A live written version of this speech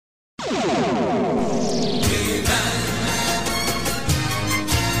Direct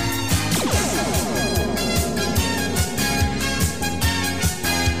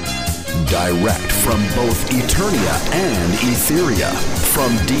from both Eternia and Etheria,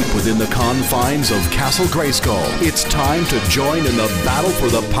 from deep within the confines of Castle Grayskull, it's time to join in the battle for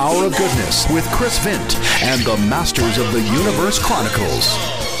the power of goodness with Chris Vint and the Masters of the Universe Chronicles.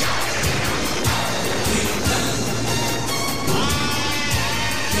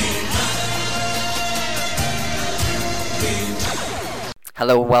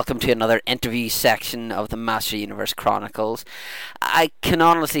 Hello and welcome to another interview section of the Master Universe Chronicles. I can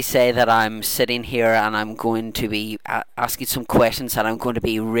honestly say that I'm sitting here and I'm going to be asking some questions that I'm going to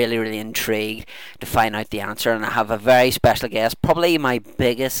be really intrigued to find out the answer, and I have a very special guest, probably my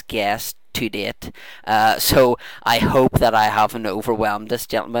biggest guest to date, so I hope that I haven't overwhelmed this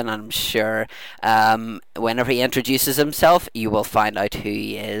gentleman. I'm sure whenever he introduces himself you will find out who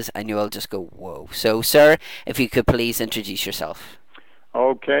he is and you will just go whoa. So sir, if you could please introduce yourself.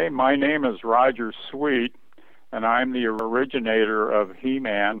 Okay, my name is Roger Sweet, and I'm the originator of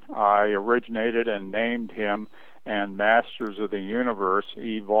He-Man. I originated and named him, and Masters of the Universe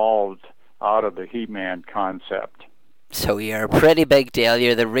evolved out of the He-Man concept. So you're a pretty big deal.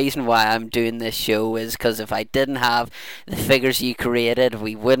 You're the reason why I'm doing this show, is because if I didn't have the figures you created,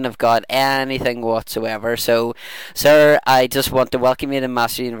 we wouldn't have got anything whatsoever. So, sir, I just want to welcome you to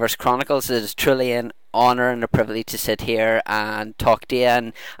Master Universe Chronicles. It is truly an honour and a privilege to sit here and talk to you,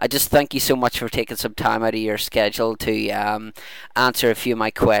 and I just thank you so much for taking some time out of your schedule to answer a few of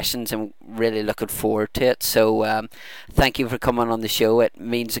my questions. I'm really looking forward to it, so thank you for coming on the show. It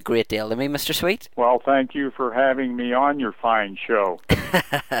means a great deal to me, Mr. Sweet. Well, thank you for having me on your fine show.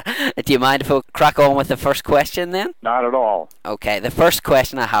 Do you mind if I crack on with the first question then? Not at all. Okay, the first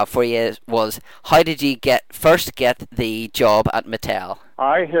question I have for you was, how did you first get the job at Mattel?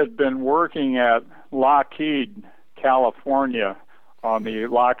 I had been working at Lockheed, California, on the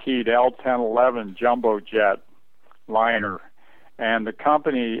Lockheed L-1011 jumbo jet liner, and the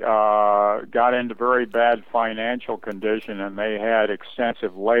company got into very bad financial condition, and they had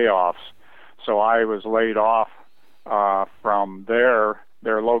extensive layoffs. So I was laid off from there.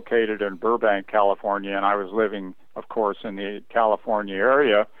 They're located in Burbank, California, and I was living, of course, in the California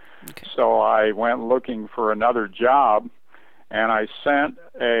area. Okay. So I went looking for another job, and I sent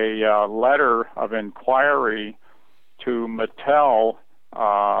a letter of inquiry to Mattel,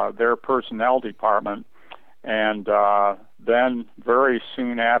 their personnel department, and then very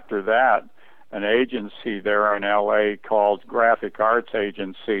soon after that, an agency there in L.A. called Graphic Arts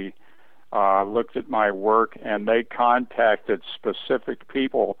Agency looked at my work, and they contacted specific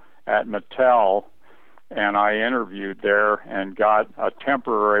people at Mattel, and I interviewed there and got a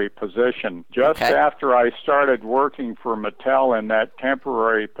temporary position. Just after I started working for Mattel in that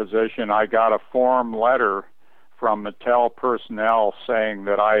temporary position, I got a form letter from Mattel personnel saying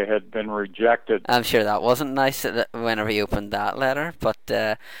that I had been rejected. I'm sure that wasn't nice whenever you opened that letter, but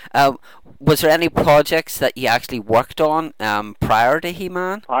was there any projects that you actually worked on prior to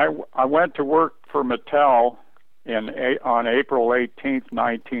He-Man? I went to work for Mattel on April 18th,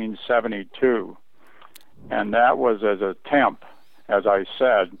 1972. And that was as a temp, as I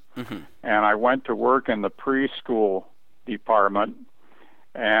said. Mm-hmm. And I went to work in the preschool department,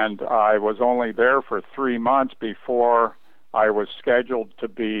 and I was only there for 3 months before I was scheduled to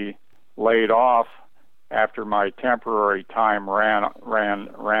be laid off after my temporary time ran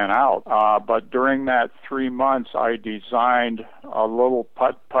out. But during that 3 months, I designed a little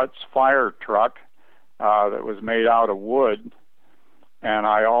Putt-Putt's fire truck that was made out of wood. And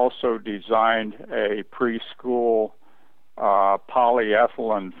I also designed a preschool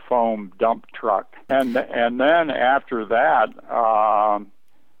polyethylene foam dump truck. And then after that,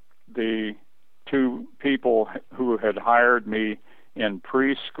 the two people who had hired me in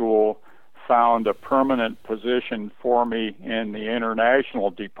preschool found a permanent position for me in the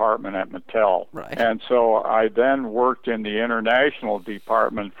international department at Mattel. Right. And so I then worked in the international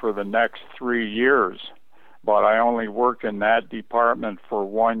department for the next 3 years. But I only worked in that department for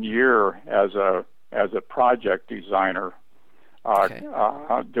 1 year as a project designer,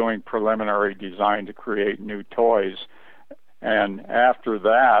 doing preliminary design to create new toys. And after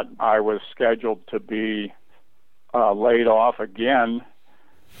that, I was scheduled to be laid off again,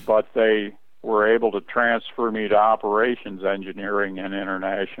 but they were able to transfer me to operations engineering and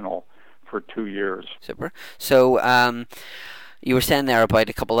international for 2 years. Super. So, you were saying there about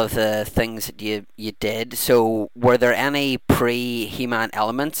a couple of the things that you did. So were there any pre-He-Man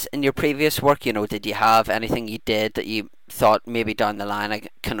elements in your previous work? You know, did you have anything you did that you thought maybe down the line I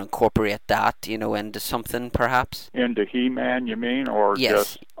can incorporate that, into something perhaps? Into He-Man, you mean, or Yes.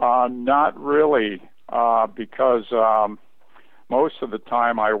 just not really, because most of the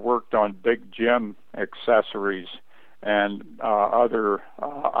time I worked on Big Jim accessories and other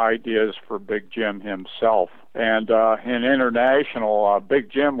ideas for Big Jim himself. And in international, Big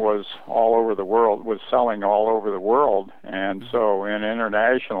Jim was all over the world, was selling all over the world. And so in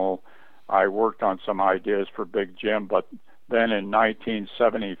international, I worked on some ideas for Big Jim, but then in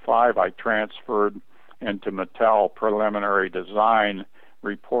 1975, I transferred into Mattel preliminary design,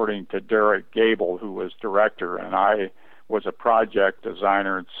 reporting to Derek Gable, who was director, and I was a project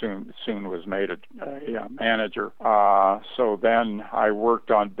designer and soon was made a manager. So then I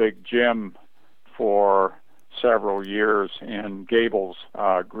worked on Big Jim for several years in Gable's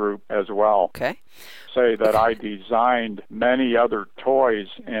group as well. Okay. Say that I designed many other toys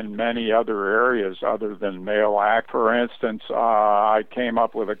in many other areas other than male act. For instance, I came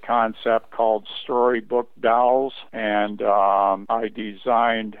up with a concept called storybook dolls, and I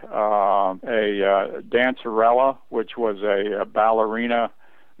designed a Dancerella, which was a ballerina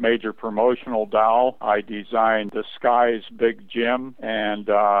major promotional doll. I designed Disguise Big Jim, and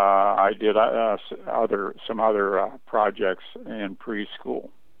I did some other projects in preschool.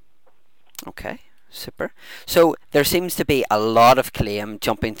 Okay, super. So there seems to be a lot of claim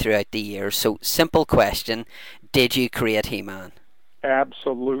jumping throughout the years. So simple question, did you create He-Man?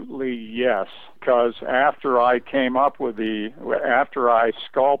 Absolutely yes, because after I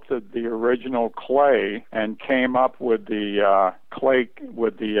sculpted the original clay and came up with the clay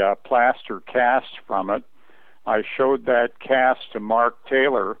with the plaster cast from it, I showed that cast to Mark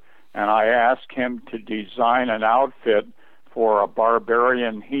Taylor, and I asked him to design an outfit for a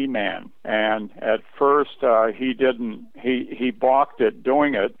barbarian He-Man. And at first he balked at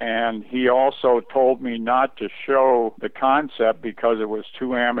doing it, and he also told me not to show the concept because it was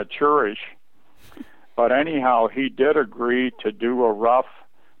too amateurish. But anyhow, he did agree to do a rough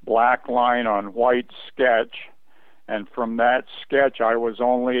black line on white sketch, and from that sketch I was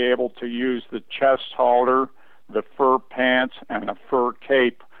only able to use the chest halter, the fur pants, and a fur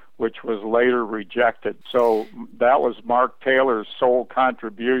cape, which was later rejected. So that was Mark Taylor's sole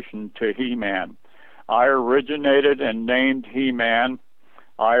contribution to He-Man. I originated and named He-Man.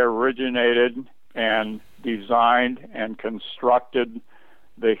 I originated and designed and constructed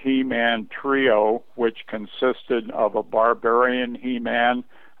the He-Man trio, which consisted of a barbarian He-Man,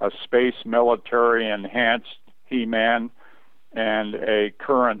 a space military enhanced He-Man, and a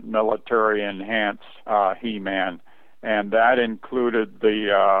current military enhanced He-Man. And that included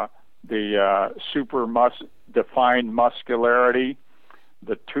the defined muscularity,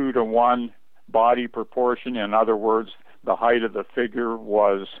 the 2-to-1 body proportion. In other words, the height of the figure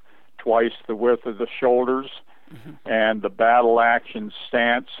was twice the width of the shoulders, and the battle action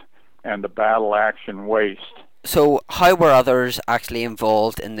stance and the battle action waist. So how were others actually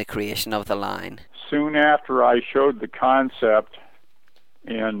involved in the creation of the line? Soon after I showed the concept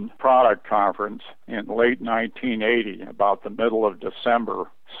in product conference in late 1980, about the middle of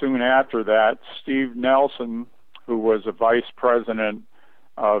December. Soon after that, Steve Nelson, who was a vice president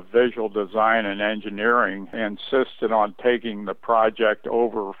of visual design and engineering, insisted on taking the project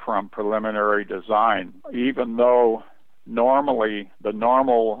over from preliminary design, even though normally the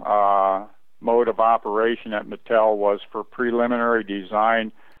normal mode of operation at Mattel was for preliminary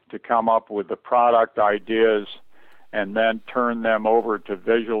design to come up with the product ideas and then turn them over to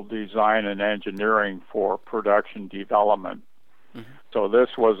visual design and engineering for production development. So this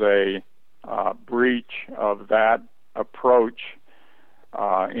was a breach of that approach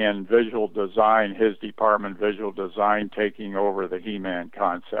in visual design, his department, visual design, taking over the He-Man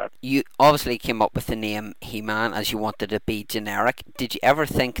concept. You obviously came up with the name He-Man as you wanted to be generic. Did you ever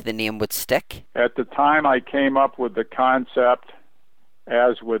think the name would stick? At the time I came up with the concept,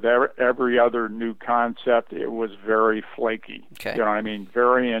 as with every other new concept, it was very flaky. Okay. You know what I mean?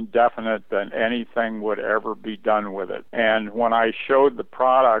 Very indefinite that anything would ever be done with it. And when I showed the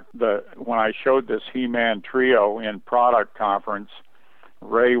product, when I showed this He-Man trio in product conference,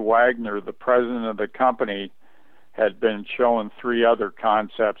 Ray Wagner, the president of the company, had been shown 3 other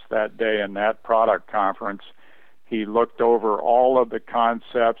concepts that day in that product conference. He looked over all of the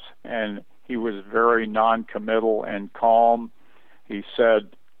concepts, and he was very non-committal and calm. He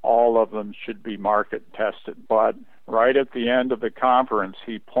said all of them should be market tested. But right at the end of the conference,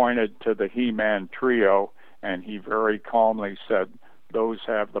 he pointed to the He-Man trio, and he very calmly said, "Those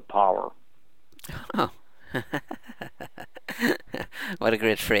have the power." Oh. What a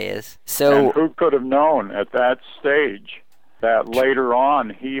great phrase. So, and who could have known at that stage that later on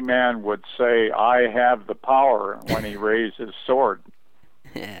He-Man would say, "I have the power," when he raised his sword.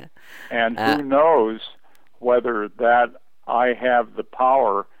 Yeah. And who knows whether that "I have the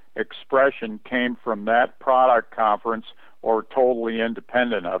power" expression came from that product conference or totally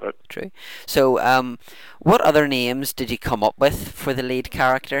independent of it. True. So, what other names did you come up with for the lead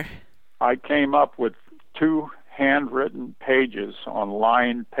character? I came up with 2 handwritten pages on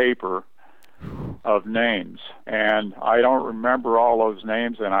lined paper of names, and I don't remember all those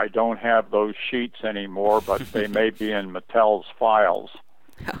names, and I don't have those sheets anymore, but they may be in Mattel's files.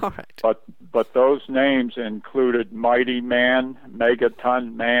 All right. But those names included Mighty Man,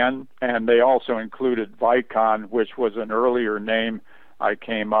 Megaton Man, and they also included Vicon, which was an earlier name I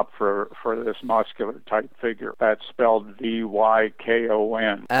came up for this muscular type figure. That's spelled Vykon.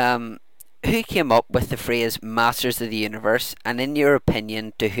 Who came up with the phrase Masters of the Universe, and in your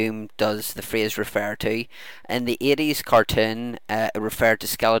opinion, to whom does the phrase refer to? In the 80s cartoon, it referred to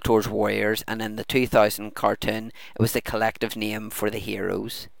Skeletor's Warriors, and in the 2000 cartoon, it was the collective name for the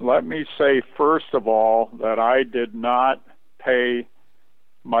heroes. Let me say, first of all, that I did not pay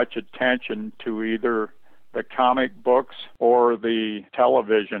much attention to either the comic books or the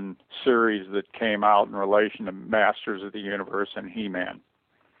television series that came out in relation to Masters of the Universe and He-Man.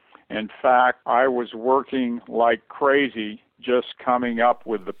 In fact, I was working like crazy just coming up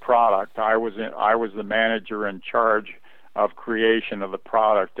with the product. I was the manager in charge of creation of the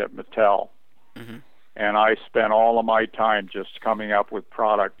product at Mattel. Mm-hmm. And I spent all of my time just coming up with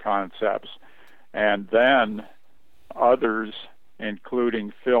product concepts. And then others,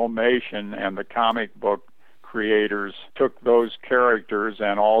 including Filmation and the comic book creators, took those characters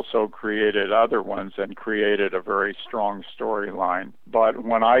and also created other ones and created a very strong storyline. But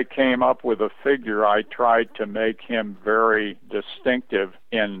when I came up with a figure, I tried to make him very distinctive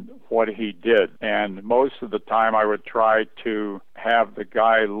in what he did. And most of the time I would try to have the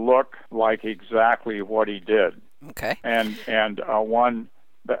guy look like exactly what he did. Okay. And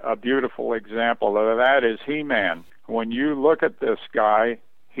a beautiful example of that is He-Man. When you look at this guy,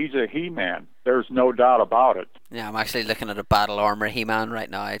 he's a He-Man. There's no doubt about it. Yeah, I'm actually looking at a battle armor He-Man right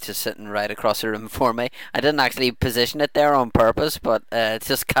now. It's just sitting right across the room for me. I didn't actually position it there on purpose, but it's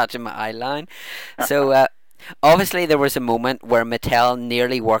just catching my eye line. So, obviously there was a moment where Mattel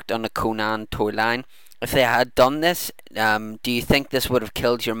nearly worked on a Conan toy line. If they had done this, do you think this would have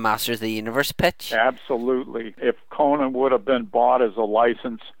killed your Masters of the Universe pitch? Absolutely. If Conan would have been bought as a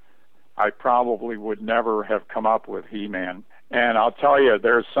license, I probably would never have come up with He-Man. And I'll tell you,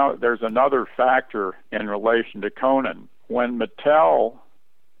 there's another factor in relation to Conan. When Mattel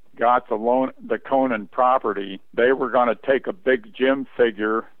got the Conan property, they were going to take a Big Jim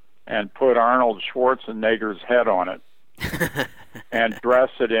figure and put Arnold Schwarzenegger's head on it and dress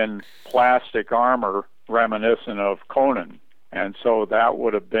it in plastic armor reminiscent of Conan. And so that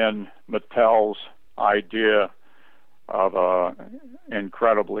would have been Mattel's idea of an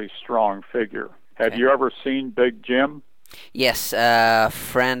incredibly strong figure. Have you ever seen Big Jim? Yes, a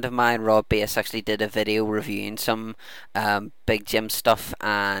friend of mine, Rob Bass, actually did a video reviewing some Big Jim stuff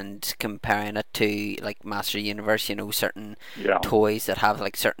and comparing it to like Master Universe, certain toys that have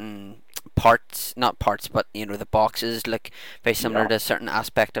like certain parts, not parts, but the boxes look very similar to a certain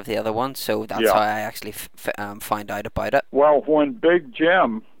aspect of the other one, so that's how I actually found out about it. Well, when Big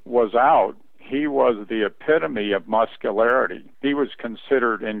Jim was out, he was the epitome of muscularity. He was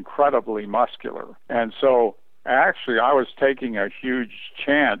considered incredibly muscular, and so actually, I was taking a huge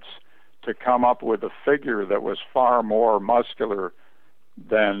chance to come up with a figure that was far more muscular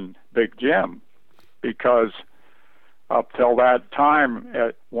than Big Jim, because up till that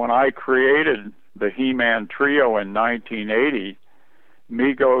time, when I created the He-Man trio in 1980,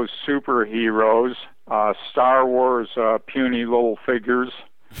 Megos superheroes, Star Wars puny little figures,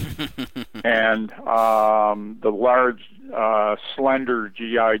 and the large, slender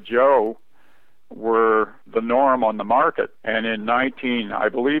G.I. Joe were the norm on the market. And I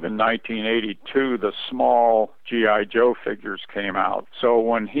believe in 1982, the small G.I. Joe figures came out. So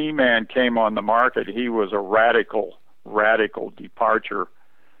when He-Man came on the market, he was a radical departure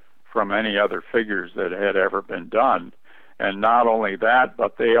from any other figures that had ever been done. And not only that,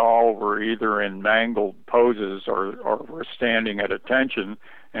 but they all were either in mangled poses or were standing at attention,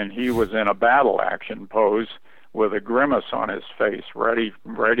 and he was in a battle action pose with a grimace on his face, ready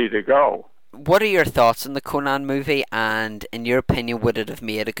to go. What are your thoughts on the Conan movie, and in your opinion, would it have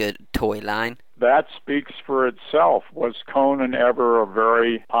made a good toy line? That speaks for itself. Was Conan ever a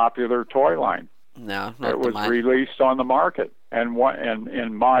very popular toy line? No, not it was released on the market. And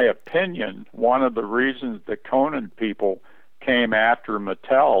in my opinion, one of the reasons the Conan people came after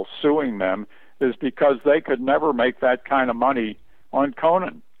Mattel, suing them, is because they could never make that kind of money on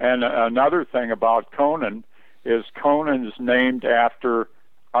Conan. And another thing about Conan is Conan's named after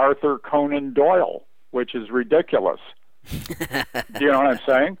Arthur Conan Doyle, which is ridiculous. Do you know what I'm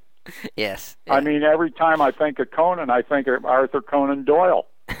saying? Yes. I mean, every time I think of Conan, I think of Arthur Conan Doyle.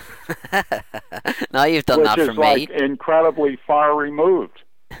 Now you've done that for me. Which is like incredibly far removed.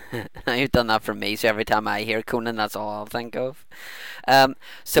 Now you've done that for me, so every time I hear Conan, that's all I'll think of.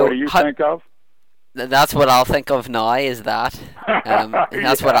 So what do you think of? That's what I'll think of now. Is that?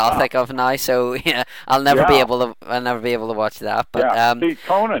 That's what I'll think of now. So yeah, I'll never be able to watch that. But see,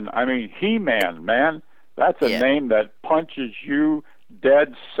 Conan. I mean, He-Man, man. That's a name that punches you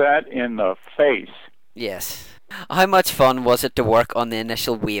dead set in the face. Yes. How much fun was it to work on the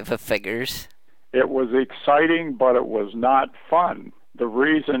initial wave of figures? It was exciting, but it was not fun. The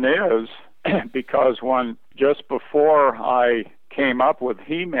reason is because just before I came up with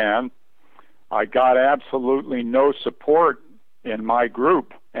He-Man, I got absolutely no support in my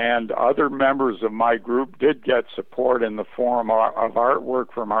group, and other members of my group did get support in the form of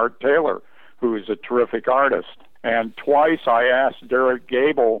artwork from Art Taylor, who is a terrific artist. And twice I asked Derek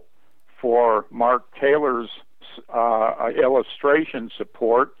Gable for Mark Taylor's illustration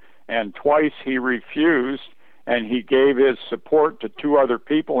support, and twice he refused, and he gave his support to two other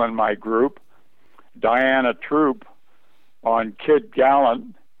people in my group, Diana Troop on Kid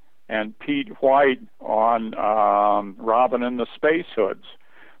Gallant and Pete White on Robin and the Space Hoods.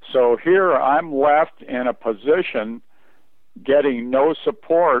 So here I'm left in a position getting no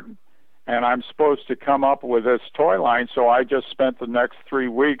support, and I'm supposed to come up with this toy line, so I just spent the next 3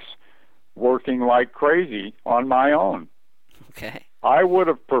 weeks working like crazy on my own. Okay. I would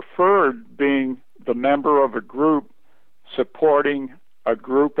have preferred being the member of a group supporting a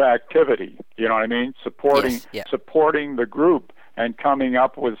group activity. You know what I mean? Supporting the group and coming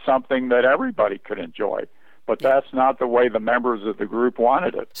up with something that everybody could enjoy. But that's not the way the members of the group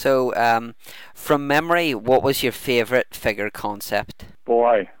wanted it. So, from memory, what was your favorite figure concept?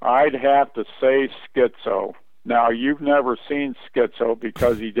 Boy, I'd have to say Schizo. Now, you've never seen Schizo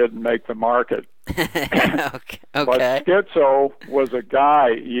because he didn't make the market. Okay. But Schizo was a guy,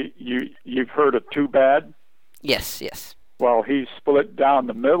 you've heard of Too Bad? Yes. Well, he's split down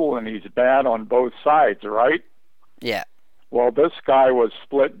the middle and he's bad on both sides, right? Yeah. Well, this guy was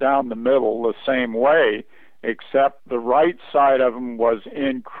split down the middle the same way, except the right side of him was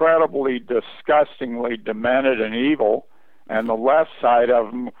incredibly, disgustingly demented and evil, and the left side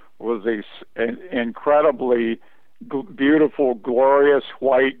of him was incredibly beautiful, glorious,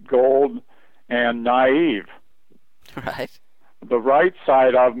 white gold, and naive. Right. The right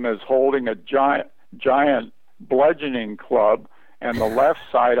side of him is holding a giant bludgeoning club, and the left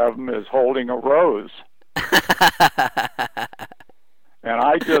side of him is holding a rose. And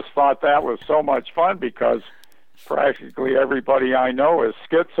I just thought that was so much fun because practically everybody I know is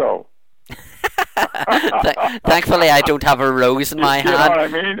schizo. Thankfully, I don't have a rose in my hand. You know what I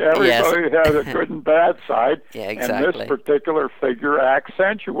mean? Everybody has a good and bad side. Yeah, exactly. And this particular figure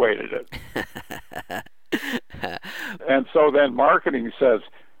accentuated it. And so then marketing says,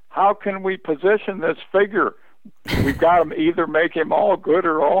 how can we position this figure? We've got to either make him all good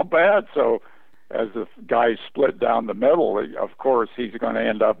or all bad. So as the guy split down the middle, of course, he's going to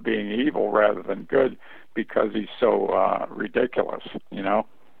end up being evil rather than good because he's so ridiculous, you know?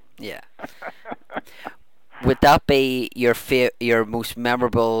 Yeah. Would that be your most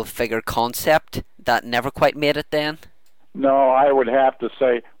memorable figure concept that never quite made it then? No, I would have to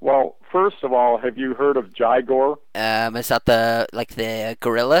say, well, first of all, have you heard of Jigor? Is that the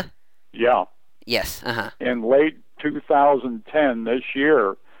gorilla? Yeah. Yes. In late 2010, this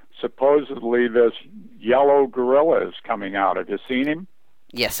year, supposedly this yellow gorilla is coming out. Have you seen him?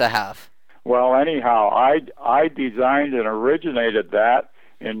 Yes, I have. Well, anyhow, I designed and originated that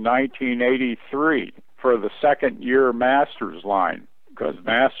in 1983 for the second year Masters line, because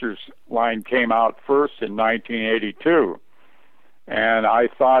Masters line came out first in 1982. And I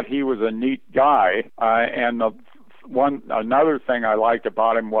thought he was a neat guy. And another thing I liked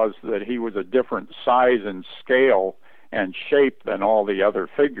about him was that he was a different size and scale and shape than all the other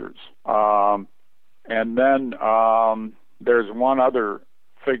figures. And then there's one other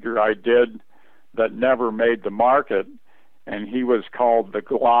figure I did that never made the market, and he was called the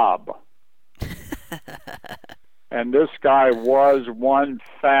Glob. And this guy was one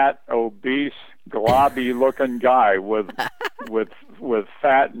fat, obese, globby-looking guy with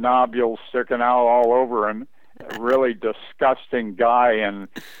fat nodules sticking out all over him. A really disgusting guy in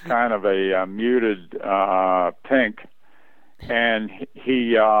kind of a muted pink. And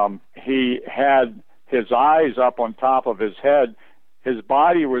he had his eyes up on top of his head. His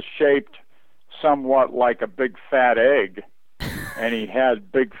body was shaped somewhat like a big fat egg, and he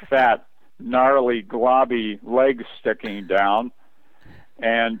had big fat, gnarly, globby legs sticking down.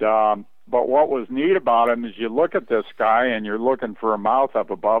 And but what was neat about him is you look at this guy and you're looking for a mouth up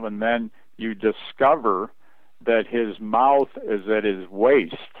above, and then you discover that his mouth is at his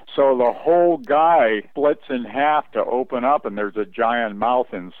waist. So the whole guy splits in half to open up, and there's a giant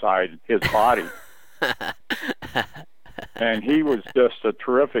mouth inside his body. And he was just a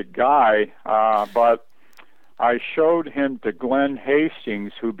terrific guy, but I showed him to Glenn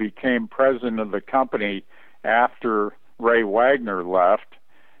Hastings, who became president of the company after Ray Wagner left.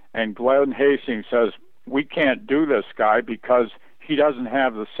 And Glenn Hastings says, we can't do this guy because he doesn't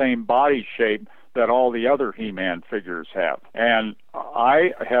have the same body shape that all the other He-Man figures have. And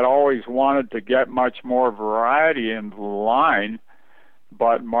I had always wanted to get much more variety in the line,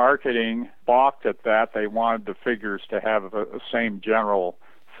 but marketing balked at that. They wanted the figures to have the same general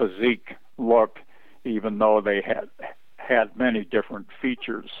physique look, even though they had many different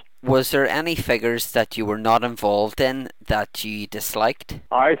features. Was there any figures that you were not involved in that you disliked?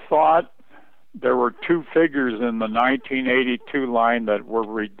 I thought there were two figures in the 1982 line that were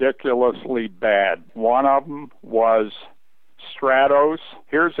ridiculously bad. One of them was Stratos.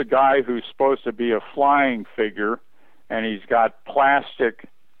 Here's a guy who's supposed to be a flying figure, and he's got plastic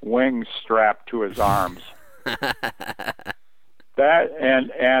wings strapped to his arms. That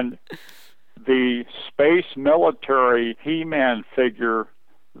and the Space Military He-Man figure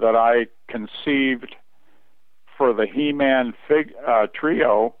that I conceived for the He-Man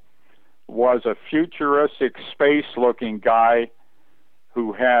trio was a futuristic space-looking guy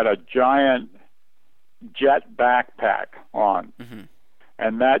who had a giant jet backpack on. Mm-hmm.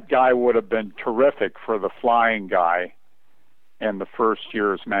 And that guy would have been terrific for the flying guy in the first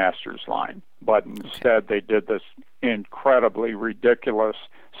year's Masters line. But instead they did this incredibly ridiculous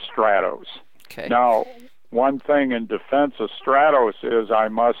Stratos. Okay. Now, one thing in defense of Stratos is I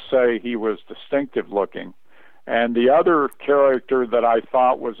must say he was distinctive looking. And the other character that I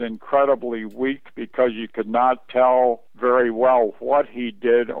thought was incredibly weak because you could not tell very well what he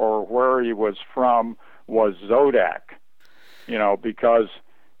did or where he was from was Zodak. You know, because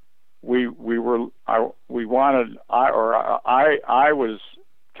I was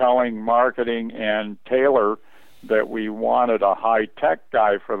telling marketing and Taylor that we wanted a high-tech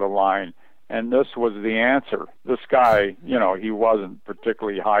guy for the line, and this was the answer. This guy, you know, he wasn't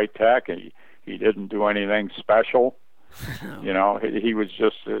particularly high-tech. He didn't do anything special. You know, he was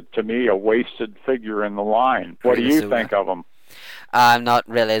just, to me, a wasted figure in the line. What do you think of him? I'm not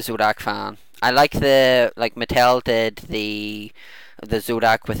really a Zodak fan. I like Mattel did the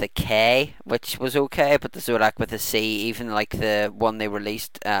Zodak with a K, which was okay, but the Zodak with a C, even like the one they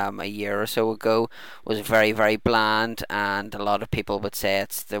released a year or so ago, was very, very bland, and a lot of people would say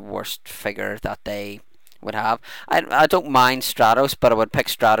it's the worst figure that they would have. I don't mind Stratos, but I would pick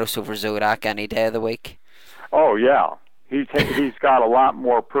Stratos over Zodak any day of the week. Oh yeah, he's got a lot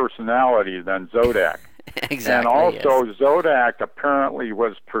more personality than Zodak. Exactly. And also, yes. Zodak apparently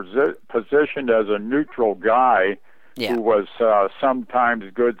was positioned as a neutral guy who was sometimes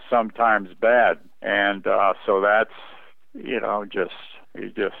good, sometimes bad, and so that's, you know, he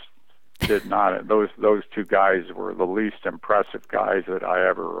just did not. Those two guys were the least impressive guys that I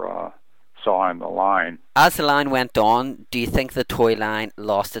ever saw in the line. As the line went on, do you think the toy line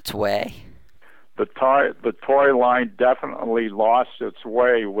lost its way? The toy line definitely lost its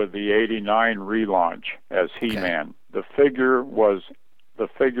way with the '89 relaunch as He-Man. Okay. The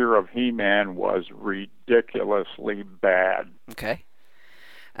figure of He-Man was ridiculously bad. Okay.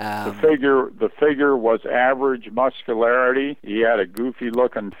 The figure was average muscularity. He had a goofy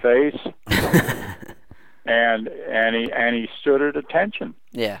looking face. And he stood at attention.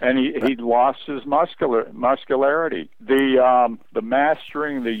 Yeah. And he lost his muscularity. The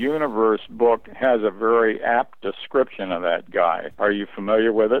Mastering the Universe book has a very apt description of that guy. Are you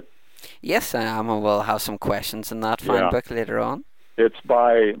familiar with it? Yes, I am, and we'll have some questions in that fine book later on. It's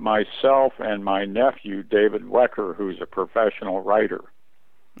by myself and my nephew, David Wecker, who's a professional writer.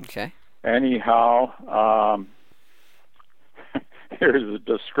 Okay. Anyhow, here's a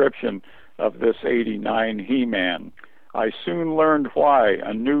description of this '89 He-Man. I soon learned why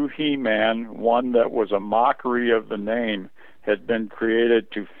a new He-Man, one that was a mockery of the name, had been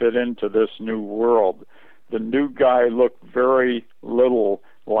created to fit into this new world. The new guy looked very little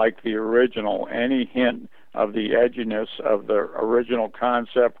like the original. Any hint of the edginess of the original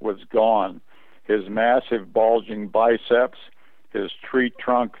concept was gone. His massive bulging biceps, his tree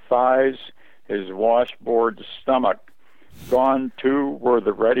trunk thighs, his washboard stomach. Gone too were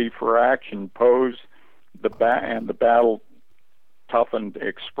the ready-for-action pose and the battle-toughened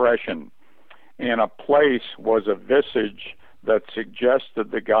expression. in a place was a visage that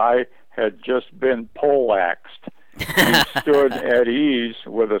suggested the guy had just been poleaxed. He stood at ease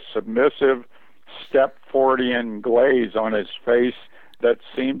with a submissive Stepfordian glaze on his face that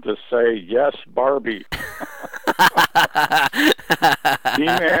seemed to say, "Yes, Barbie."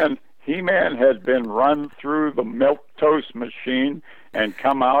 He-Man had been run through the milquetoast machine and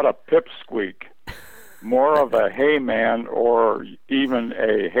come out a pipsqueak. More of a hey man or even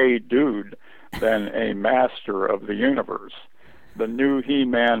a hey dude than a master of the universe. The new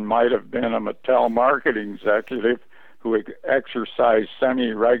He-Man might have been a Mattel marketing executive who exercised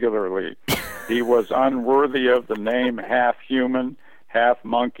semi-regularly. He was unworthy of the name half human, half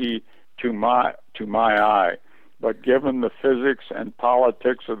monkey to my eye. But given the physics and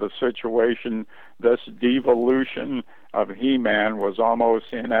politics of the situation, this devolution of He-Man was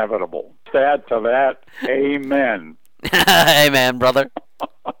almost inevitable. Add to that, amen. Amen, brother.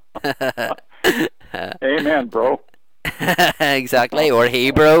 Amen, bro. Exactly, or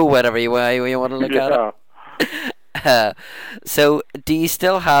Hebrew, whatever you want to look at it. So, do you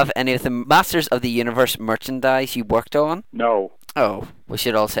still have any of the Masters of the Universe merchandise you worked on? No. Oh, we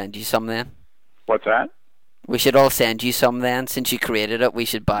should all send you some then. What's that? We should all send you some then. Since you created it, we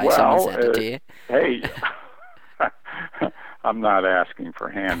should buy some and send it to you. Hey, I'm not asking for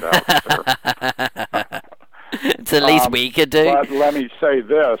handouts, sir. It's the least we could do. But let me say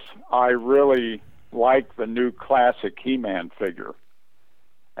this. I really like the new classic He-Man figure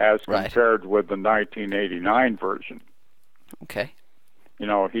as compared with the 1989 version. Okay. You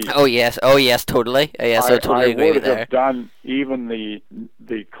know, Oh yes, totally. Yes, I totally agree with that. I would have done even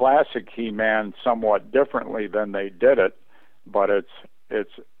the classic He-Man somewhat differently than they did it, but it's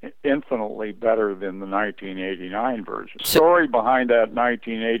infinitely better than the 1989 version. Story behind that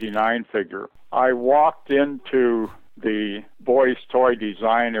 1989 figure. I walked into the boys' toy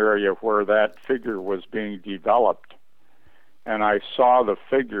design area where that figure was being developed, and I saw the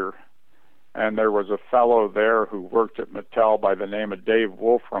figure, and there was a fellow there who worked at Mattel by the name of Dave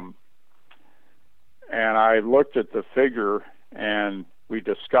Wolfram. And I looked at the figure, and we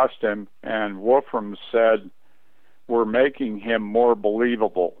discussed him, and Wolfram said, "We're making him more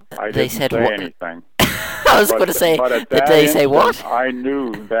believable." I didn't say anything. I was going to say, but did they say what? I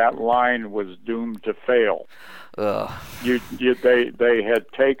knew that line was doomed to fail. Ugh. They had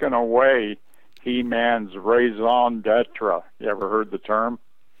taken away He-Man's raison d'etre. You ever heard the term?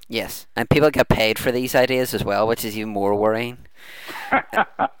 Yes, and people get paid for these ideas as well, which is even more worrying.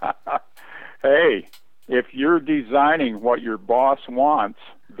 Hey, if you're designing what your boss wants,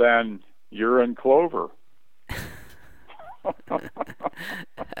 then you're in clover.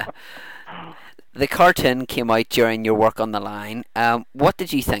 The cartoon came out during your work on the line. What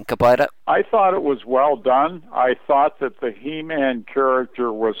did you think about it? I thought it was well done. I thought that the He-Man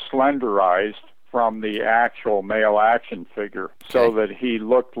character was slenderized from the actual male action figure, so that he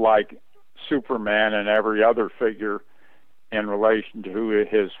looked like Superman and every other figure in relation to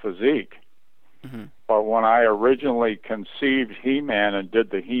his physique. Mm-hmm. But when I originally conceived He-Man and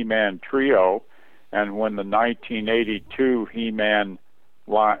did the He-Man trio, and when the 1982 He-Man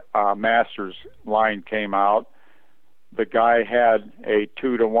Masters line came out, the guy had a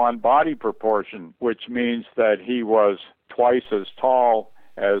 2-to-1 body proportion, which means that he was twice as tall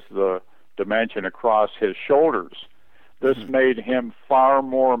as the dimension across his shoulders. This made him far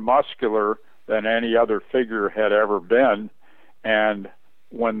more muscular than any other figure had ever been, and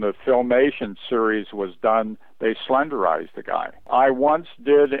when the Filmation series was done, they slenderized the guy. I once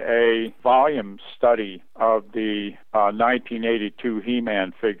did a volume study of the 1982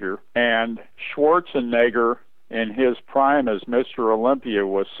 He-Man figure, and Schwarzenegger in his prime as Mr. Olympia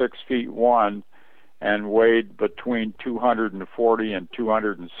was 6'1" and weighed between 240 and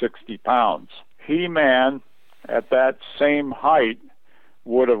 260 pounds. He-Man, at that same height,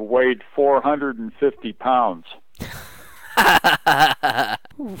 would have weighed 450 pounds.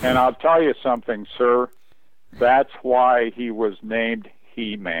 And I'll tell you something, sir. That's why he was named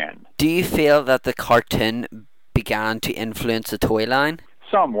He-Man. Do you feel that the cartoon began to influence the toy line?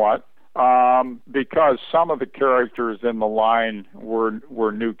 Somewhat. Because some of the characters in the line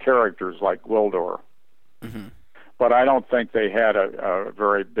were new characters, like Gwildor. Mm-hmm. But I don't think they had a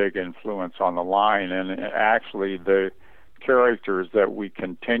very big influence on the line. And actually, the characters that we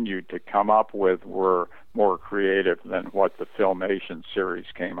continued to come up with were more creative than what the Filmation series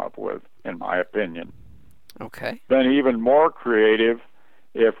came up with, in my opinion. Okay. Then even more creative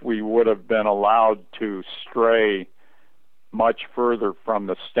if we would have been allowed to stray much further from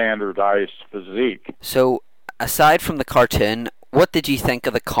the standardized physique. So, aside from the cartoon, what did you think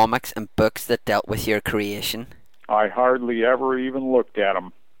of the comics and books that dealt with your creation? I hardly ever even looked at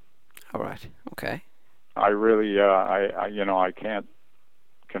them. All right. Okay. I really, I can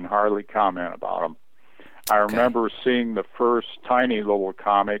hardly comment about them. I remember seeing the first tiny little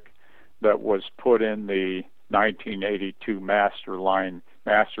comic that was put in the 1982 Masters line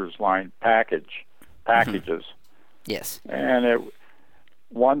packages. Mm-hmm. Yes. And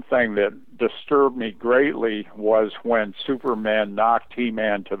one thing that disturbed me greatly was when Superman knocked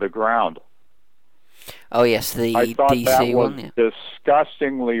He-Man to the ground. Oh yes, the I thought DC that was one. Yeah.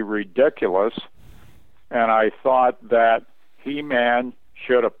 disgustingly ridiculous, and I thought that He-Man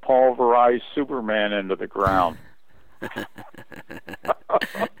should have pulverized Superman into the ground.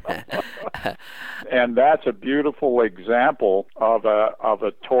 And that's a beautiful example of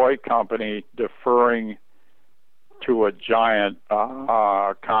a toy company deferring to a giant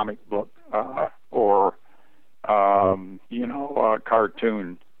comic book or a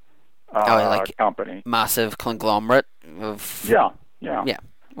cartoon company. Massive conglomerate of. Yeah. Okay.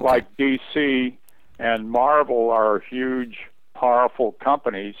 Like DC and Marvel are huge, powerful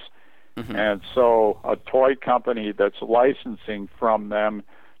companies. Mm-hmm. And so a toy company that's licensing from them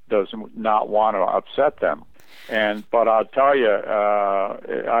does not want to upset them. But I'll tell you,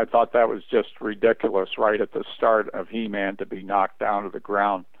 I thought that was just ridiculous right at the start of He-Man to be knocked down to the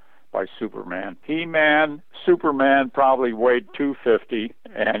ground by Superman. Superman probably weighed 250,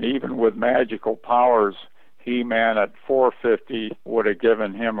 and even with magical powers, He-Man at 450 would have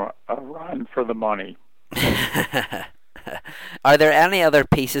given him a run for the money. Are there any other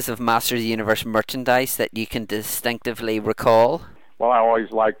pieces of Masters of the Universe merchandise that you can distinctively recall? Well, I always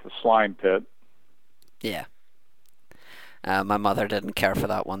liked the slime pit. Yeah. My mother didn't care for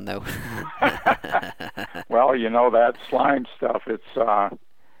that one, though. Well, that slime stuff,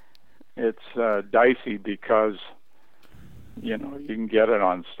 it's dicey because, you can get it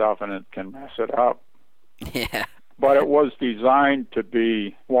on stuff and it can mess it up. Yeah. But it was designed to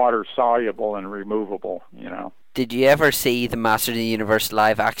be water soluble and removable, Did you ever see the Masters of the Universe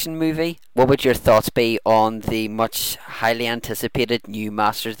live action movie? What would your thoughts be on the much highly anticipated new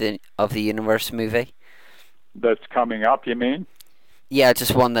Masters of the Universe movie? That's coming up, you mean? Yeah,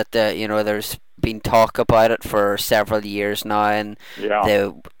 just one that there's been talk about it for several years now, and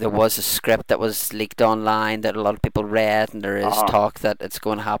there was a script that was leaked online that a lot of people read, and there is talk that it's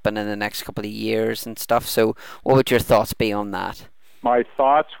going to happen in the next couple of years and stuff. So, what would your thoughts be on that? My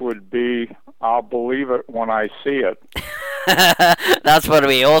thoughts would be, I'll believe it when I see it. That's what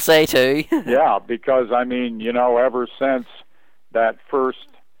we all say too. Yeah, because ever since that first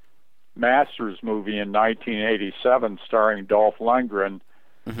Masters movie in 1987 starring Dolph Lundgren,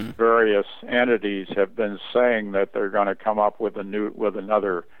 mm-hmm. various entities have been saying that they're going to come up with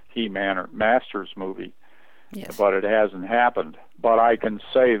another He-Man or Masters movie. Yes. But it hasn't happened. But I can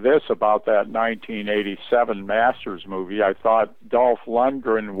say this about that 1987 Masters movie. I thought Dolph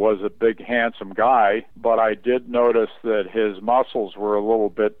Lundgren was a big, handsome guy, but I did notice that his muscles were a little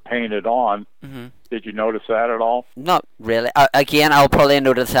bit painted on. Mm-hmm. Did you notice that at all? Not really. Again, I'll probably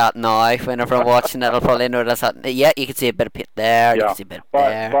notice that now. Whenever I'm watching it, I'll probably notice that. Yeah, you can see a bit of paint there. You can see a bit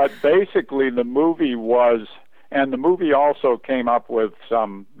there. But basically, the movie also came up with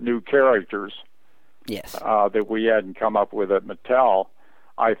some new characters. Yes. That we hadn't come up with at Mattel.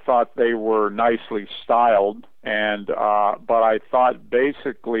 I thought they were nicely styled, but I thought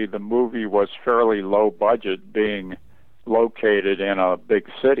basically the movie was fairly low budget, being located in a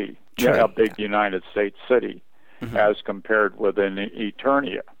big city, a big United States city, mm-hmm. as compared with in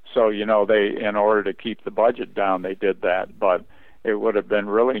Eternia. So they, in order to keep the budget down, they did that. But it would have been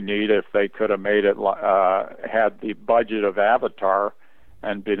really neat if they could have made it had the budget of Avatar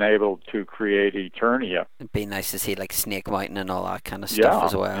and been able to create Eternia. It'd be nice to see like Snake Mountain and all that kind of stuff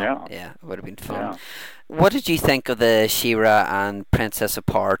as well. Yeah, it would have been fun. Yeah. What did you think of the She-Ra and Princess of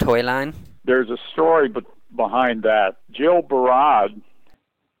Power toy line? There's a story behind that. Jill Barad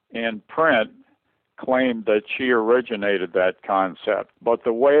in print claimed that she originated that concept. But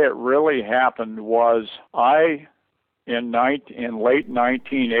the way it really happened was in late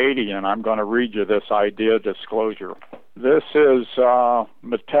 1980, and I'm going to read you this idea disclosure. This is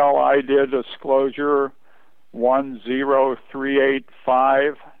Mattel Idea Disclosure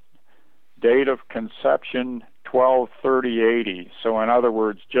 10385, date of conception 12/30/80. So in other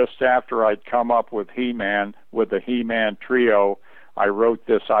words, just after I'd come up with He-Man, with the He-Man trio, I wrote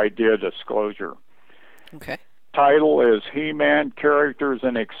this idea disclosure. Okay. Title is He-Man Characters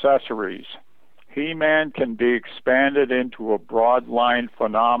and Accessories. He-Man can be expanded into a broad line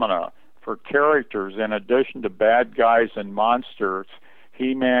phenomena. For characters, in addition to bad guys and monsters,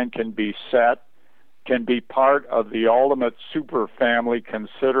 He-Man can be part of the ultimate super family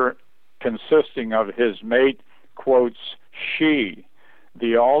consisting of his mate, quotes, she,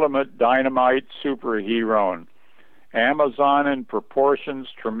 the ultimate dynamite superhero. Amazon in proportions,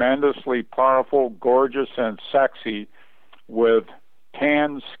 tremendously powerful, gorgeous, and sexy, with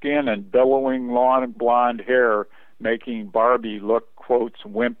tan skin and billowing long blonde hair, making Barbie look, quotes,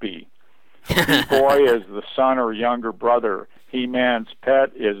 wimpy. He-Boy is the son or younger brother. He-Man's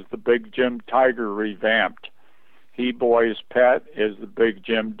pet is the Big Jim Tiger revamped. He-Boy's pet is the Big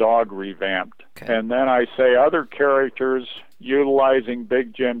Jim Dog revamped. Okay. And then I say other characters utilizing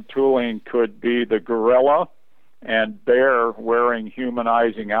Big Jim tooling could be the gorilla and bear wearing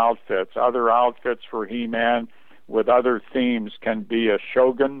humanizing outfits. Other outfits for He-Man with other themes can be a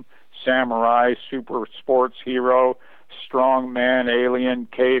shogun, samurai, super sports hero, strongman, alien,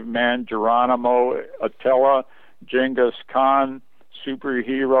 caveman, Geronimo, Attila, Genghis Khan,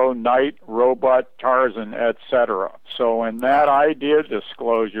 superhero, knight, robot, Tarzan, etc. So in that idea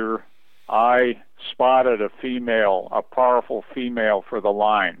disclosure, I spotted a female, a powerful female for the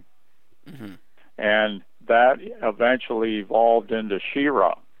line. Mm-hmm. And that eventually evolved into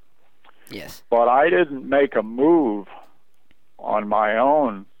She-Ra. Yes. But I didn't make a move on my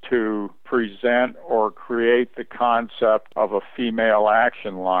own to present or create the concept of a female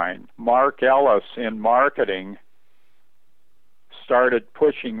action line. Mark Ellis in marketing started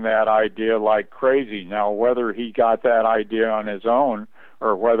pushing that idea like crazy. Now, whether he got that idea on his own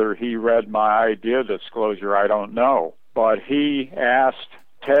or whether he read my idea disclosure, I don't know. But he asked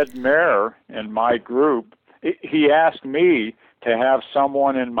Ted Mayer in my group, he asked me to have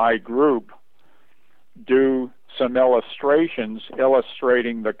someone in my group do some illustrations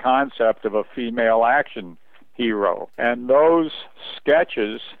illustrating the concept of a female action hero. And those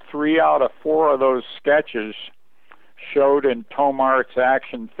sketches, 3 out of 4 of those sketches showed in Tomart's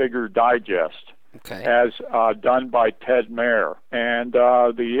Action Figure Digest. Okay. As done by Ted Mayer. And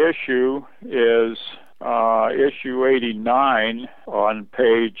the issue is issue 89 on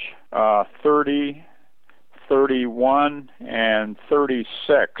page 30, 31, and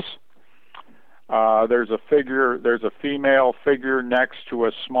 36. There's a female figure next to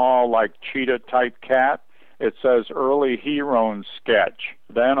a small, like, cheetah-type cat. It says early Heroine sketch.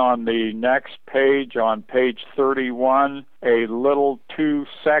 Then on the next page, on page 31, a little too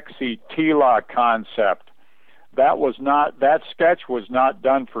sexy Teela concept. That sketch was not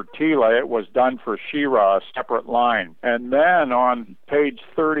done for Teela, it was done for She-Ra, a separate line. And then on page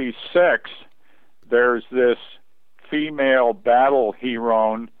 36, there's this female battle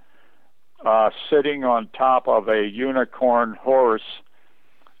heroine sitting on top of a unicorn horse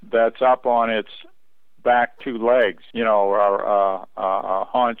that's up on its back 2 legs,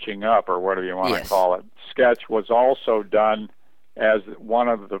 haunching up, or whatever you want to call it. Sketch was also done as one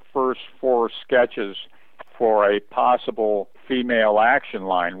of the first 4 sketches for a possible female action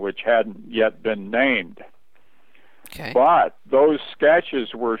line, which hadn't yet been named. Okay. But those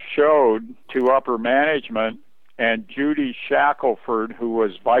sketches were showed to upper management, and Judy Shackelford, who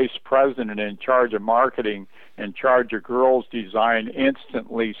was vice president in charge of marketing, in charge of girls design,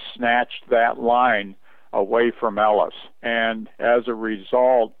 instantly snatched that line away from Ellis. And as a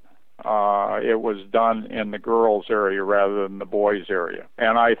result, it was done in the girls' area rather than the boys' area.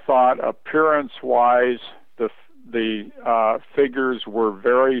 And I thought, appearance-wise, the figures were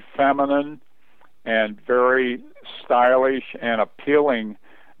very feminine and very stylish and appealing,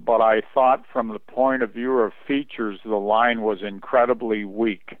 but I thought from the point of view of features, the line was incredibly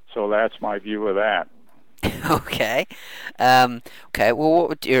weak. So that's my view of that. Okay. Okay. Well, what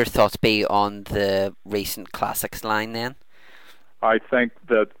would your thoughts be on the recent classics line then? I think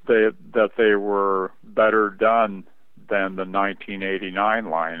that they were better done than the 1989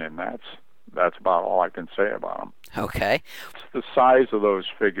 line, and that's about all I can say about them. Okay. The size of those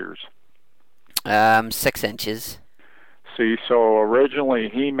figures. 6 inches. See, so originally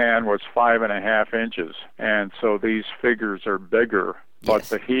He-Man was 5.5 inches, and so these figures are bigger.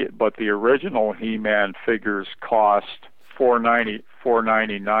 But yes. But the original He-Man figures cost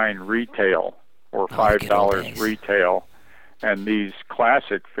 $4.99 retail, or $5 retail, and these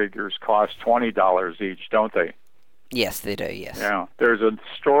classic figures cost $20 each, don't they? Yes, they do. Yes. Yeah. There's a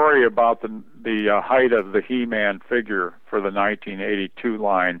story about the height of the He-Man figure for the 1982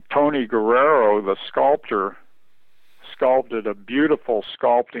 line. Tony Guerrero, the sculptor, sculpted a beautiful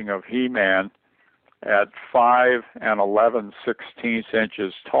sculpting of He-Man at 5 11/16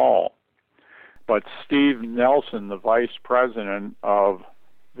 inches tall. But Steve Nelson, the vice president of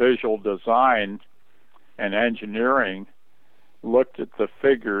visual design and engineering, looked at the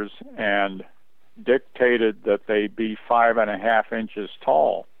figures and dictated that they be 5.5 inches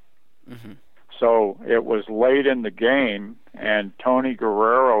tall. Mm-hmm. So it was late in the game, and Tony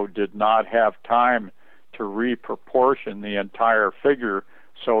Guerrero did not have time to to reproportion the entire figure,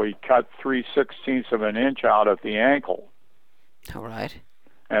 so he cut 3/16 of an inch out at the ankle. All right.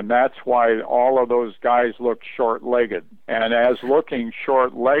 And that's why all of those guys look short-legged. And as looking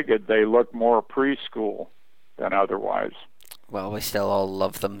short-legged, they look more preschool than otherwise. Well, we still all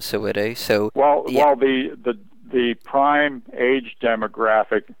love them, so we do. So Well, the prime age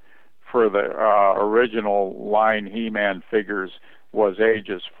demographic for the original line He-Man figures was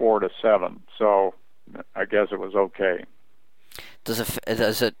ages 4 to 7. So I guess it was okay.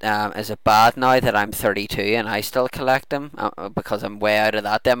 is it bad now that I'm 32 and I still collect them because I'm way out of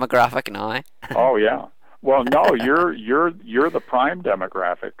that demographic now? Oh yeah. Well, no, you're the prime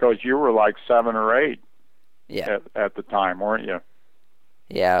demographic because you were like 7 or 8. Yeah. At the time, weren't you?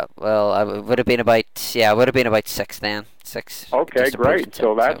 Yeah. Well, I would have been about 6 then. 6. Okay, great.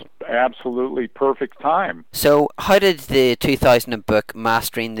 So that's absolutely perfect time. So, how did the 2000 book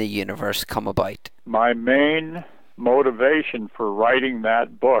Mastering the Universe come about? My main motivation for writing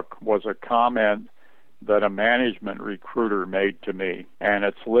that book was a comment that a management recruiter made to me, and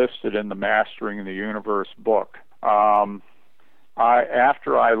it's listed in the Mastering the Universe book. After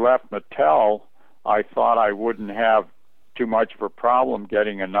I left Mattel, I thought I wouldn't have too much of a problem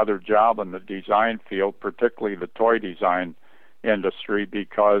getting another job in the design field, particularly the toy design industry,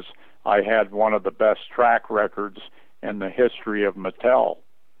 because I had one of the best track records in the history of Mattel.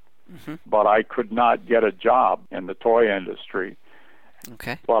 Mm-hmm. But I could not get a job in the toy industry.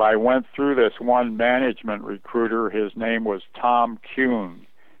 Okay. But I went through this one management recruiter. His name was Tom Kuhn,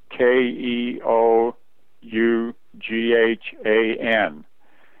 Keoughgan.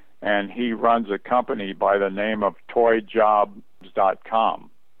 And he runs a company by the name of toyjobs.com.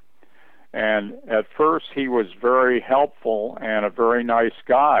 And at first he was very helpful and a very nice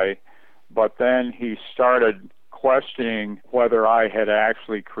guy, but then he started questioning whether I had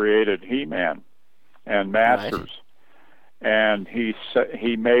actually created He-Man and Masters. Right. And he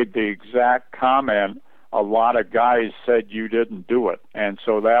made the exact comment, a lot of guys said you didn't do it. And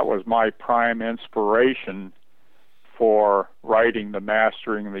so that was my prime inspiration for writing the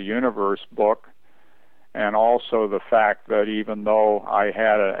Mastering the Universe book, and also the fact that even though I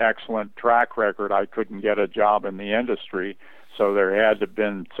had an excellent track record, I couldn't get a job in the industry, so there had to have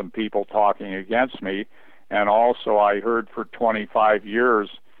been some people talking against me. And also I heard for 25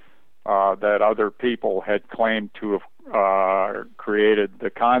 years that other people had claimed to have created the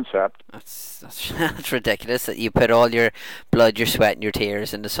concept. That's ridiculous that you put all your blood, your sweat, and your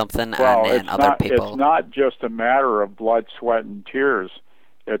tears into something, and then other people. It's not just a matter of blood, sweat, and tears.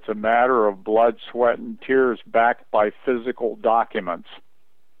 It's a matter of blood, sweat, and tears backed by physical documents.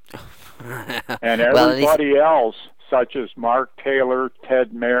 And everybody else, such as Mark Taylor,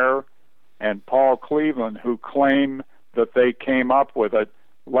 Ted Mayer, and Paul Cleveland, who claim that they came up with it,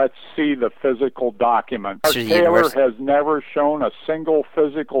 let's see the physical document. Mark Taylor has never shown a single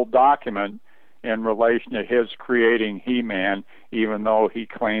physical document in relation to his creating He-Man, even though he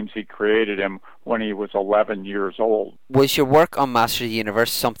claims he created him when he was 11 years old. Was your work on Master of the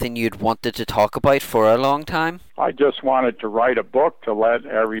Universe something you'd wanted to talk about for a long time? I just wanted to write a book to let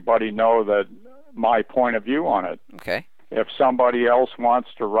everybody know that my point of view on it. Okay. If somebody else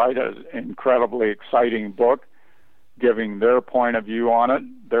wants to write an incredibly exciting book giving their point of view on it,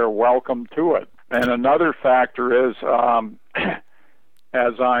 they're welcome to it. And another factor is,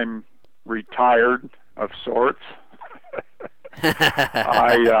 as I'm retired of sorts,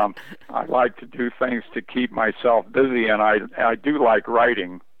 I like to do things to keep myself busy, and I do like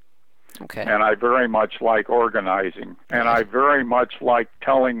writing. Okay. And I very much like organizing, and I very much like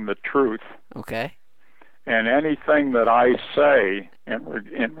telling the truth. Okay. And anything that I say in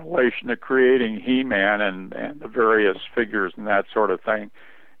relation to creating He-Man and the various figures and that sort of thing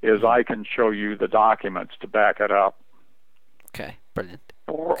is I can show you the documents to back it up. Okay, brilliant.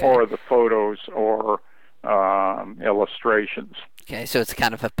 Or the photos or illustrations. Okay, so it's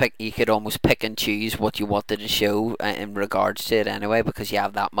kind of a pick. You could almost pick and choose what you wanted to show in regards to it anyway, because you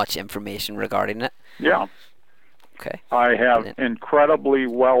have that much information regarding it. Yeah. Okay. I have incredibly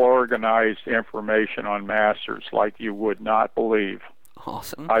well-organized information on Masters, like you would not believe.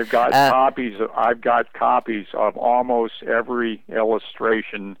 Awesome. I've got copies of almost every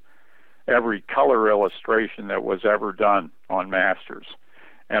illustration, every color illustration that was ever done on Masters.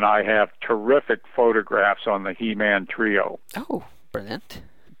 And I have terrific photographs on the He-Man trio. Oh, brilliant.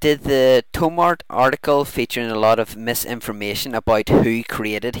 Did the Tomart article featuring a lot of misinformation about who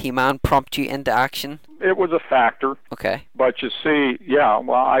created He-Man prompt you into action? It was a factor. Okay. But you see, yeah,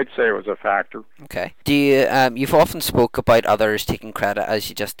 well, I'd say it was a factor. Okay. Do you? You've often spoke about others taking credit, as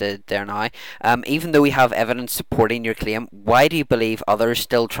you just did there now. Even though we have evidence supporting your claim, why do you believe others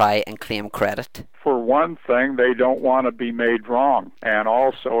still try and claim credit? For one thing, they don't want to be made wrong, and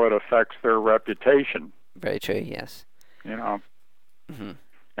also it affects their reputation. Very true. Yes. You know. Mm-hmm.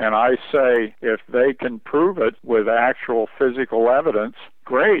 And I say, if they can prove it with actual physical evidence,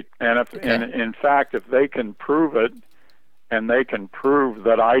 great. And if, in fact, if they can prove it, and they can prove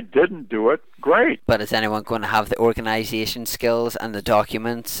that I didn't do it, great. But is anyone going to have the organization skills and the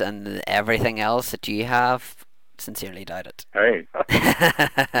documents and everything else that you have? Sincerely doubt it. Hey,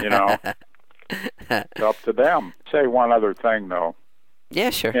 you know, it's up to them. Say one other thing, though.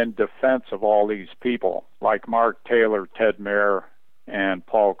 Yeah, sure. In defense of all these people, like Mark Taylor, Ted Mayer, and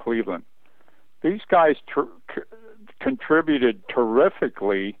Paul Cleveland, these guys contributed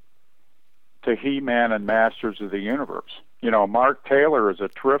terrifically to He-Man and Masters of the Universe. You know, Mark Taylor is a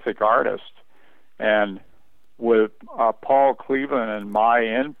terrific artist, and with Paul Cleveland and my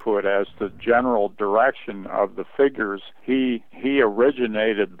input as the general direction of the figures, he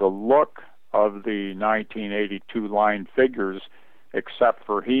originated the look of the 1982 line figures, except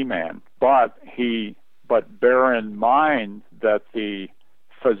for He-Man. But bear in mind that the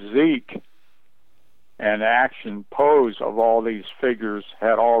physique and action pose of all these figures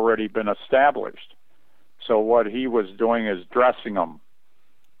had already been established. So what he was doing is dressing them.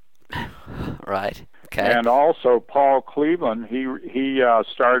 Right. Okay. And also Paul Cleveland, he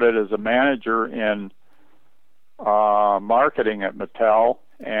started as a manager in marketing at Mattel,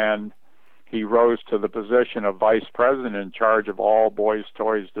 and he rose to the position of vice president in charge of all boys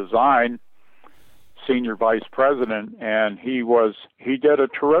toys design, senior vice president, and he did a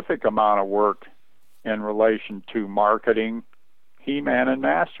terrific amount of work in relation to marketing He-Man and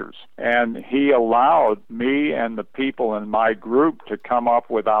Masters. And he allowed me and the people in my group to come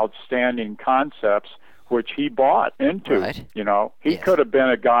up with outstanding concepts, which he bought into. Right. You know, he Yes. could have been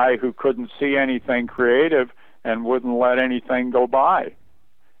a guy who couldn't see anything creative and wouldn't let anything go by.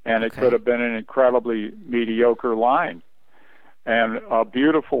 And it could have been an incredibly mediocre line. And a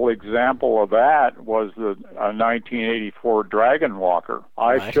beautiful example of that was the 1984 Dragon Walker.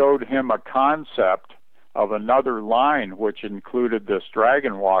 I showed him a concept of another line which included this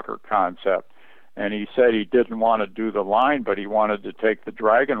Dragon Walker concept, and he said he didn't want to do the line, but he wanted to take the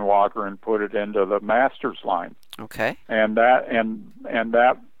Dragon Walker and put it into the Masters line. Okay. And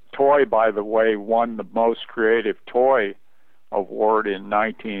that toy, by the way, won the most creative toy award in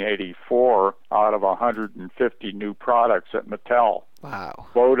 1984 out of 150 new products at Mattel. Wow.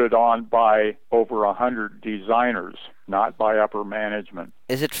 Voted on by over 100 designers, not by upper management.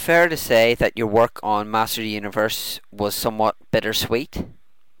 Is it fair to say that your work on Master of the Universe was somewhat bittersweet?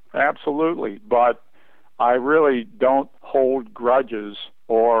 Absolutely, but I really don't hold grudges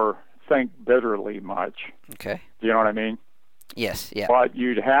or think bitterly much. Okay. Do you know what I mean? Yes, yeah. But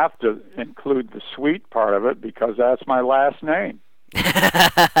you'd have to include the sweet part of it because that's my last name.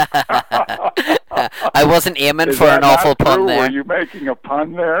 I wasn't aiming Is for that an awful not pun true? there. Were you making a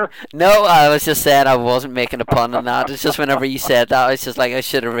pun there? No, I was just saying I wasn't making a pun on that. It's just whenever you said that, I was just like, I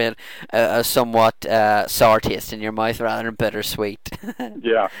should have read a somewhat sour taste in your mouth rather than bittersweet.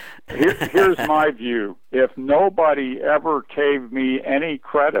 Yeah. Here's my view. If nobody ever gave me any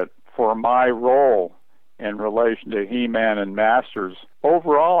credit for my role in relation to He-Man and Masters,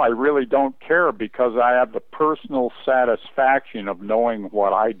 overall I really don't care because I have the personal satisfaction of knowing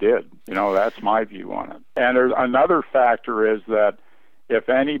what I did. You know, that's my view on it. And there's another factor is that if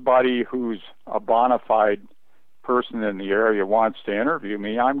anybody who's a bona fide person in the area wants to interview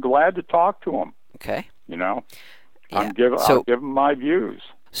me, I'm glad to talk to them. Okay. You know, Yeah. I'll give them my views.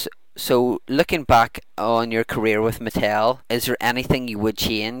 So looking back on your career with Mattel, is there anything you would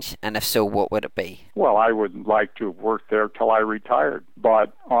change? And if so, what would it be? Well, I would like to have worked there till I retired.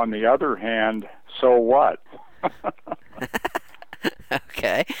 But on the other hand, so what?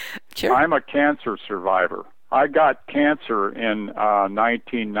 Okay. Sure. I'm a cancer survivor. I got cancer in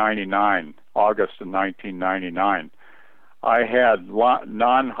 1999, August of 1999. I had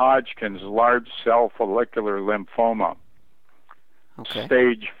non-Hodgkin's large cell follicular lymphoma. Okay.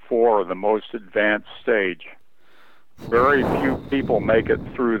 Stage 4, the most advanced stage. Very few people make it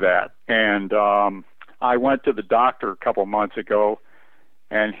through that. And I went to the doctor a couple months ago,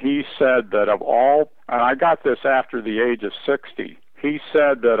 and he said that of all, and I got this after the age of 60, he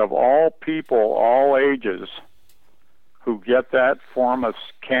said that of all people, all ages, who get that form of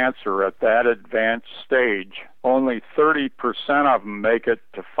cancer at that advanced stage, only 30% of them make it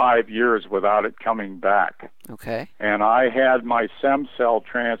to 5 years without it coming back. Okay. And I had my stem cell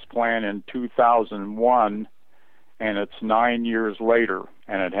transplant in 2001, and it's 9 years later,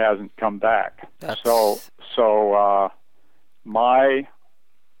 and it hasn't come back.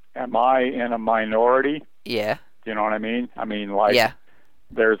 Am I in a minority? Yeah. You know what I mean? I mean, like, yeah.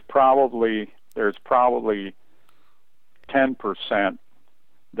 there's probably 10%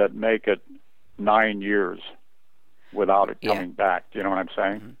 that make it 9 years without it coming back. Do you know what I'm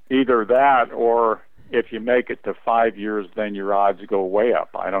saying? Mm-hmm. Either that, or if you make it to 5 years, then your odds go way up.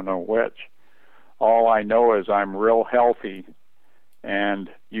 I don't know which. All I know is I'm real healthy, and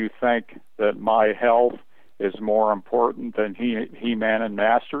you think that my health is more important than He-Man and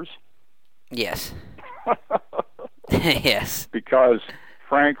Masters? Yes. Yes. Because,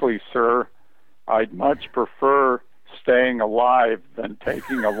 frankly, sir, I'd much prefer staying alive than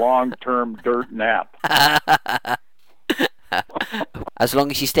taking a long-term dirt nap. As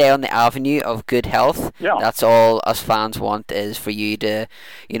long as you stay on the avenue of good health, that's all us fans want, is for you to,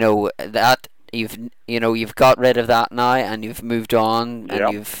 that you've got rid of that now, and you've moved on,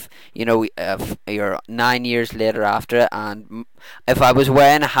 and you're 9 years later after it. And if I was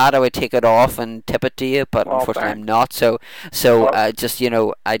wearing a hat, I would take it off and tip it to you, but unfortunately I'm not. So I just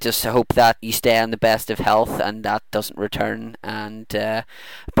hope that you stay on the best of health and that doesn't return. And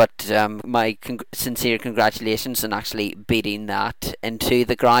my sincere congratulations on actually beating that into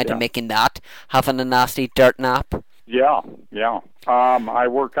the ground and making that having a nasty dirt nap. Yeah. I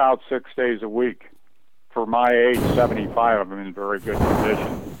work out 6 days a week. For my age, 75, I'm in very good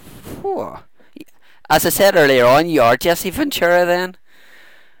condition. Whew. As I said earlier on, you are Jesse Ventura then?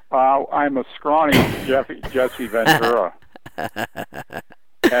 I'm a scrawny Jesse Ventura.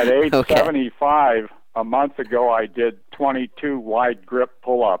 At age 75, a month ago, I did 22 wide grip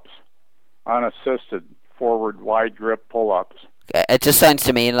pull-ups, unassisted forward wide grip pull-ups. It just sounds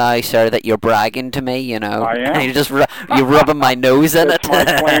to me now, sir, that you're bragging to me, I am. You're rubbing my nose in it. It's my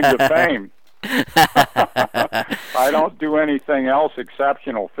claim to fame. I don't do anything else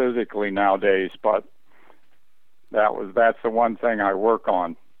exceptional physically nowadays, but that's the one thing I work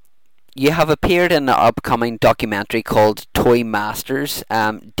on. You have appeared in the upcoming documentary called Toy Masters.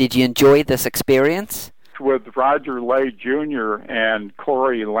 Did you enjoy this experience? With Roger Lay Jr. and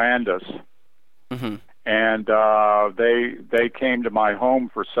Corey Landis. Mm-hmm. And they came to my home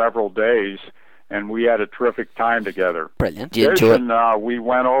for several days, and we had a terrific time together. Brilliant. Did you enjoy it? We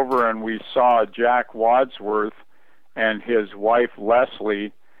went over and we saw Jack Wadsworth and his wife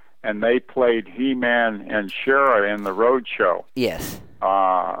Leslie, and they played He-Man and Shera in the road show. Yes.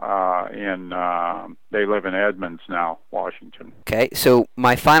 They live in Edmonds now, Washington. Okay, so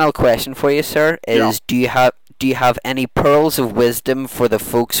my final question for you, sir, is do you have any pearls of wisdom for the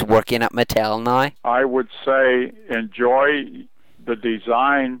folks working at Mattel now? I would say enjoy the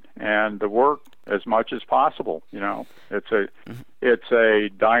design and the work as much as possible. It's a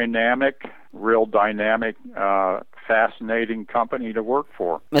dynamic, real dynamic, fascinating company to work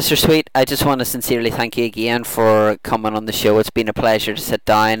for. Mr. Sweet, I just want to sincerely thank you again for coming on the show. It's been a pleasure to sit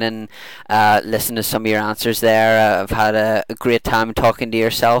down and listen to some of your answers there. I've had a great time talking to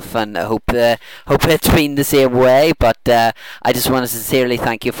yourself, and I hope it's been the same way. But I just want to sincerely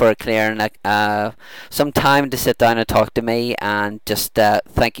thank you for clearing some time to sit down and talk to me, and just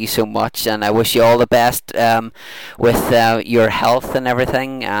thank you so much. And I wish you all the best with your health and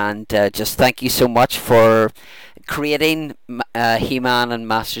everything, and just thank you so much for creating He-Man and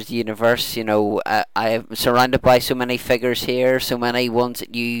Masters of the Universe. I'm surrounded by so many figures here, so many ones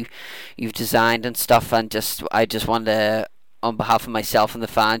that you've designed and stuff, and I just want to, on behalf of myself and the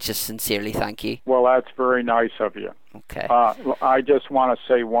fans, just sincerely thank you. Well, that's very nice of you. Okay. I just want to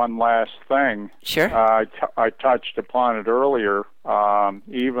say one last thing. Sure. I touched upon it earlier.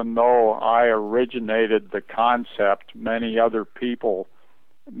 Even though I originated the concept, many other people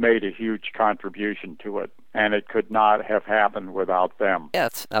made a huge contribution to it, and it could not have happened without them. Yeah,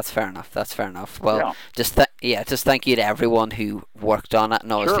 that's fair enough. That's fair enough. Well, just thank you to everyone who worked on it,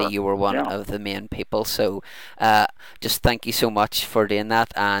 and obviously you were one of the main people. So, just thank you so much for doing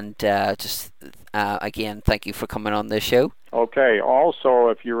that, and again, thank you for coming on this show. Okay. Also,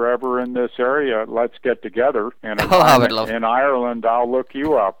 if you're ever in this area, let's get together. And I would love in Ireland, I'll look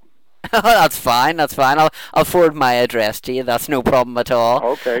you up. That's fine. I'll forward my address to you. That's no problem at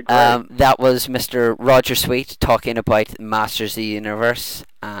all. Okay, great. That was Mr. Roger Sweet talking about Masters of the Universe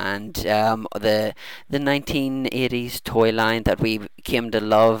and the 1980s toy line that we came to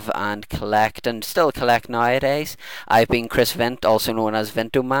love and collect and still collect nowadays. I've been Chris Vint, also known as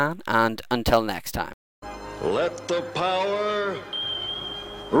Vinto Man, and until next time. Let the power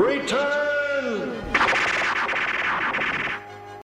return.